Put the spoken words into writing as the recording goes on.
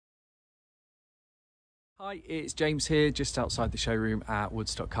Hi, it's James here, just outside the showroom at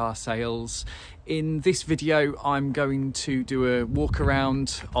Woodstock Car Sales. In this video, I'm going to do a walk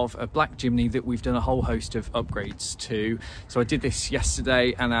around of a black Jimny that we've done a whole host of upgrades to. So I did this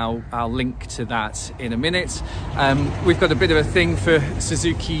yesterday and I'll link to that in a minute. We've got a bit of a thing for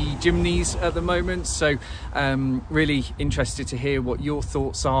Suzuki Jimnys at the moment, so really interested to hear what your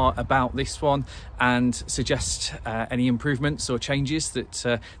thoughts are about this one and suggest any improvements or changes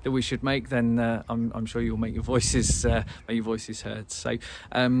that we should make. Then I'm sure you'll make your voices heard. So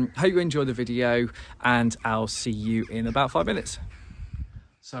hope you enjoy the video and I'll see you in about 5 minutes.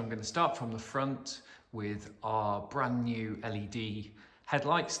 So I'm going to start from the front with our brand new LED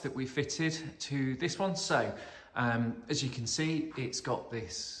headlights that we fitted to this one. So as you can see, it's got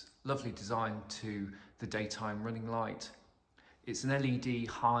this lovely design to the daytime running light. It's an LED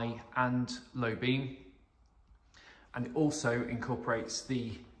high and low beam, and it also incorporates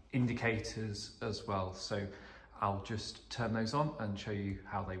the indicators as well. So I'll just turn those on and show you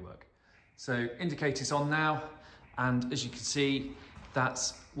how they work. So indicators on now, and as you can see,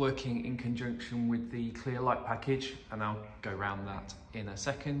 that's working in conjunction with the clear light package, and I'll go around that in a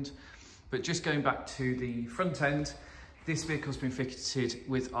second. But just going back to the front end, this vehicle's been fitted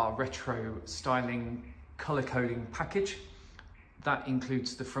with our retro styling color coding package. That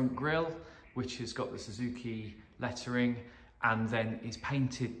includes the front grille, which has got the Suzuki lettering, and then is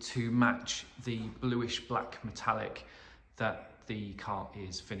painted to match the bluish black metallic that the car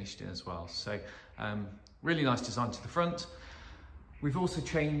is finished in as well. So really nice design to the front. We've also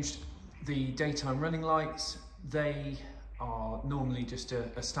changed the daytime running lights. They are normally just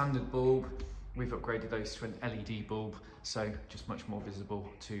a standard bulb. We've upgraded those to an LED bulb, so just much more visible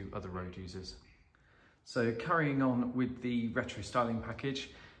to other road users. So carrying on with the retro styling package,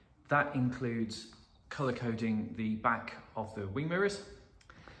 that includes colour coding the back of the wing mirrors.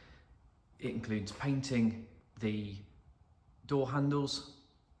 It includes painting the door handles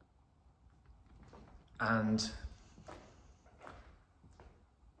and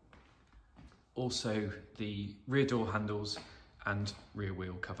also the rear door handles and rear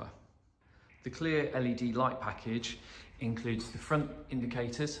wheel cover. The clear LED light package includes the front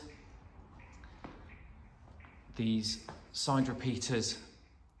indicators, these side repeaters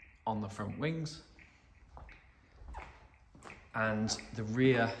on the front wings, and the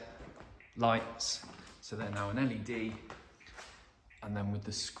rear lights. So they're now an LED, and then with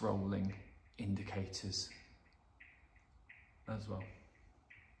the scrolling indicators as well.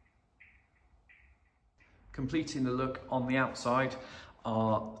 Completing the look on the outside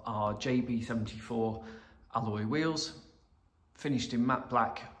are our JB74 alloy wheels, finished in matte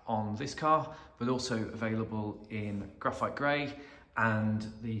black on this car, but also available in graphite grey and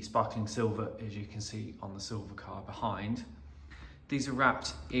the sparkling silver, as you can see on the silver car behind. These are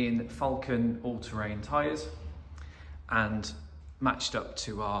wrapped in Falcon all-terrain tyres and matched up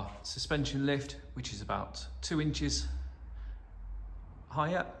to our suspension lift, which is about 2 inches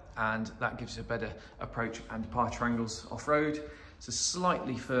higher, and that gives you a better approach and departure angles off-road. It's a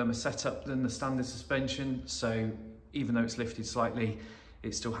slightly firmer setup than the standard suspension, so even though it's lifted slightly,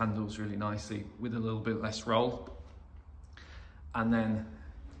 it still handles really nicely with a little bit less roll. And then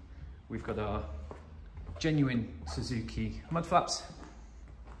we've got our genuine Suzuki mud flaps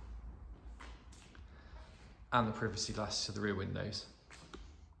and the privacy glass to the rear windows.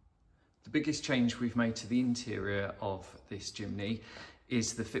 The biggest change we've made to the interior of this Jimny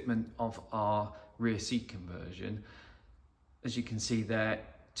is the fitment of our rear seat conversion. As you can see there,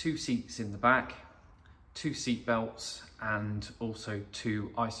 2 seats in the back, 2 seat belts, and also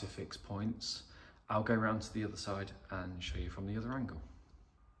 2 ISOFIX points. I'll go around to the other side and show you from the other angle.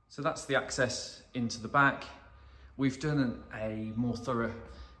 So that's the access into the back. We've done a more thorough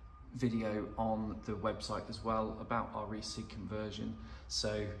video on the website as well about our rear seat conversion.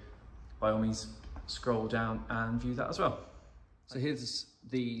 So by all means, scroll down and view that as well. So here's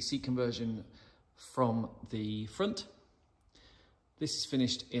the seat conversion from the front. This is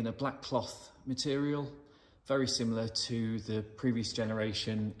finished in a black cloth material, very similar to the previous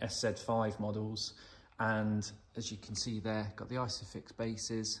generation SZ5 models. And as you can see there, got the ISOFIX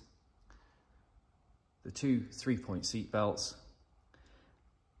bases, the 2 3-point seat belts.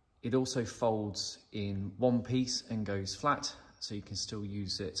 It also folds in one piece and goes flat, so you can still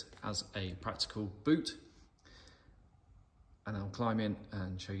use it as a practical boot. And I'll climb in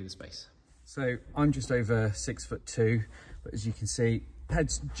and show you the space. So I'm just over 6'2", but as you can see,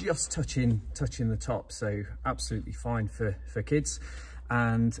 head's just touching the top, so absolutely fine for kids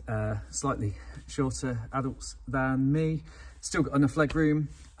and slightly shorter adults than me. Still got enough leg room,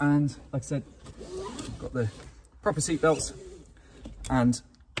 and like I said, got the proper seat belts and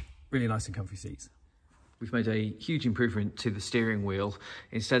really nice and comfy seats. We've made a huge improvement to the steering wheel.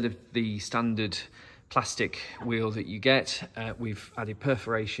 Instead of the standard plastic wheel that you get, we've added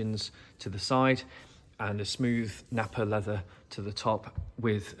perforations to the side and a smooth Napa leather to the top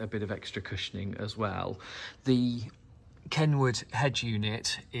with a bit of extra cushioning as well. The Kenwood head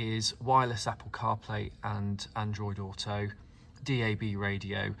unit is wireless Apple CarPlay and Android Auto, DAB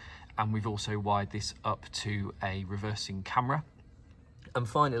radio, and we've also wired this up to a reversing camera. And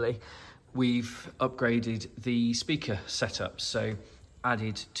finally, we've upgraded the speaker setup, so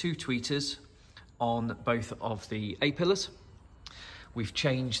added 2 tweeters on both of the A-pillars. We've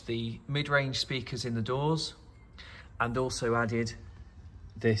changed the mid-range speakers in the doors and also added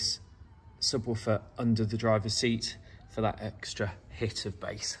this subwoofer under the driver's seat for that extra hit of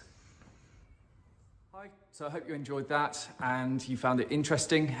bass. So I hope you enjoyed that and you found it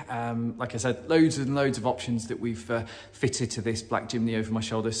interesting. Like I said, loads and loads of options that we've fitted to this black Jimny over my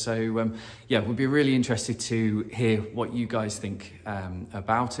shoulder. So yeah, we'd be really interested to hear what you guys think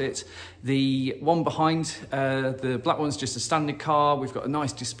about it. The one behind, the black one's just a standard car. We've got a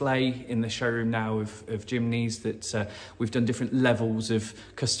nice display in the showroom now of Jimnys that we've done different levels of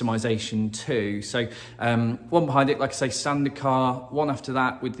customization to. So one behind it, like I say, standard car. One after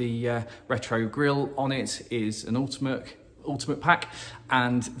that with the retro grille on it is an ultimate pack,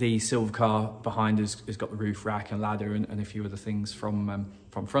 and the silver car behind has got the roof rack and ladder and a few other things from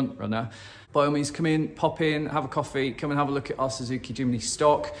Front Runner. By all means, come in, pop in, have a coffee, come and have a look at our Suzuki Jimny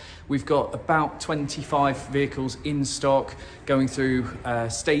stock. We've got about 25 vehicles in stock, going through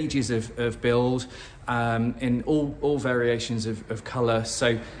stages of build in all variations of colour.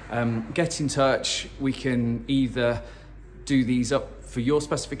 So get in touch. We can either do these up for your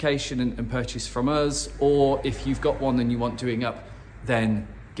specification and purchase from us, or if you've got one and you want doing up, then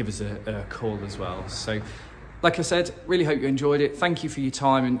give us a call as well. So like I said, really hope you enjoyed it. Thank you for your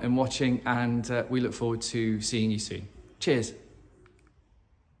time and watching, and we look forward to seeing you soon. Cheers.